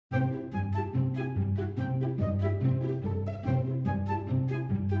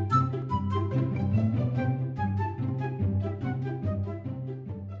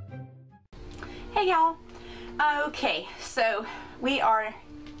Hey y'all. Okay, so we are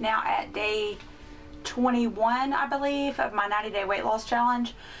now at day 21, I believe, of my 90-day weight loss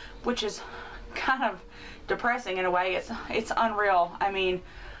challenge, which is kind of depressing in a way. It's unreal. I mean,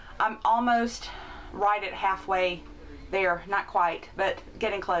 I'm almost right at halfway there. Not quite, but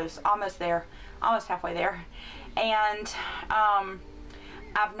getting close. Almost there. Almost halfway there. And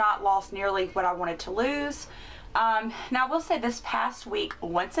I've not lost nearly what I wanted to lose. Now I will say this past week,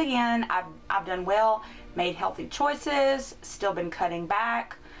 once again, I've done well, made healthy choices, still been cutting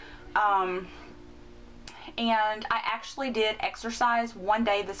back, and I actually did exercise one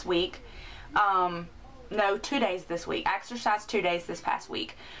day this week, no, 2 days this week. I exercised 2 days this past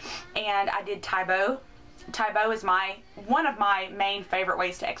week, and I did Tae Bo. Tae Bo is one of my main favorite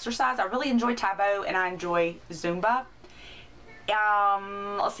ways to exercise. I really enjoy Tae Bo, and I enjoy Zumba.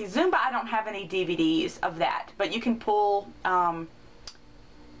 Let's see, Zumba, I don't have any DVDs of that, but you can pull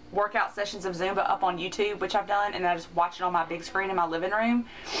workout sessions of Zumba up on YouTube, which I've done, and I just watch it on my big screen in my living room,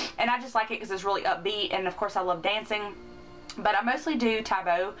 and I just like it because it's really upbeat, and of course I love dancing. But I mostly do Tae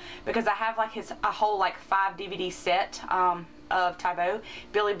Bo because I have like a whole like 5 DVD set of Tae Bo.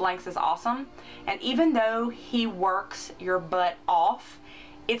 Billy Blanks is awesome, and even though he works your butt off,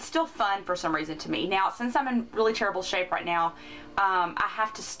 it's still fun for some reason to me. Now, since I'm in really terrible shape right now, I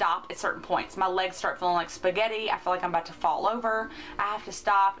have to stop at certain points. My legs start feeling like spaghetti. I feel like I'm about to fall over. I have to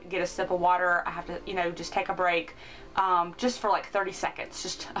stop, get a sip of water. I have to, you know, just take a break, just for like 30 seconds,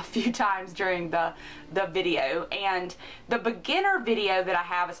 just a few times during the video. And the beginner video that I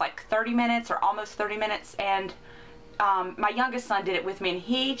have is like 30 minutes or almost 30 minutes, and my youngest son did it with me, and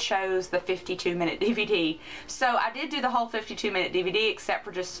he chose the 52-minute DVD. So I did do the whole 52-minute DVD, except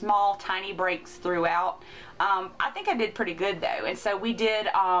for just small, tiny breaks throughout. I think I did pretty good, though. And so we did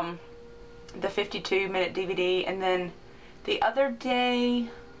the 52-minute DVD, and then the other day,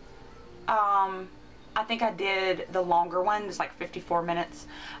 I think I did the longer one. It's like 54 minutes.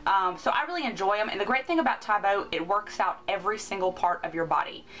 So I really enjoy them. And the great thing about Tae Bo, it works out every single part of your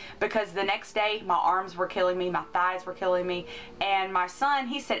body. Because the next day, my arms were killing me, my thighs were killing me. And my son,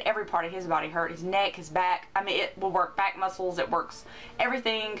 he said every part of his body hurt. His neck, his back. I mean, it will work back muscles. It works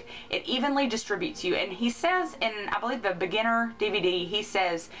everything. It evenly distributes you. And he says in, I believe, the beginner DVD, he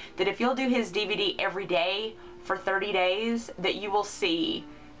says that if you'll do his DVD every day for 30 days, that you will see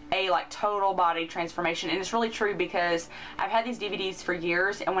a like total body transformation. And it's really true, because I've had these DVDs for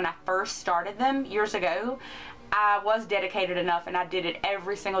years, and when I first started them years ago, I was dedicated enough and I did it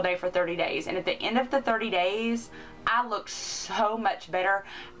every single day for 30 days. And at the end of the 30 days, I looked so much better.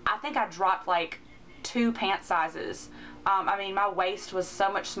 I think I dropped like 2 pant sizes. I mean, my waist was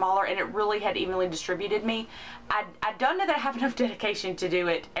so much smaller, and it really had evenly distributed me. I don't know that I have enough dedication to do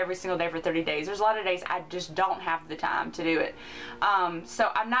it every single day for 30 days. There's a lot of days I just don't have the time to do it.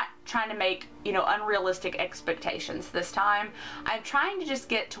 So I'm not trying to make, you know, unrealistic expectations this time. I'm trying to just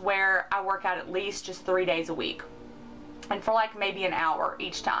get to where I work out at least just 3 days a week, and for like maybe an hour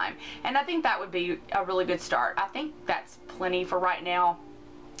each time. And I think that would be a really good start. I think that's plenty for right now.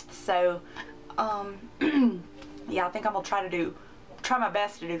 So, yeah, I think I'm gonna try my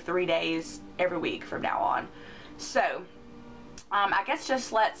best to do 3 days every week from now on. So, I guess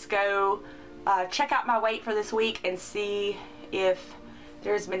just let's go check out my weight for this week and see if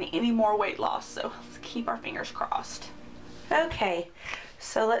there's been any more weight loss. So let's keep our fingers crossed. Okay,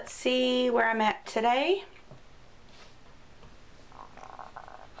 so let's see where I'm at today.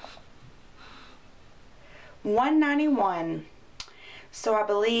 $191. So I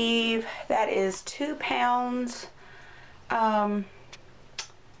believe that is 2 pounds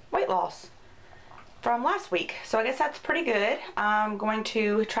weight loss from last week. So I guess that's pretty good. I'm going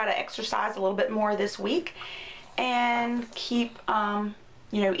to try to exercise a little bit more this week and keep,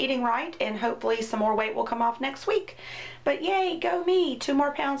 you know, eating right, and hopefully some more weight will come off next week. But yay, go me, 2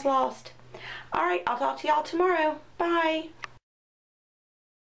 more pounds lost. All right, I'll talk to y'all tomorrow. Bye.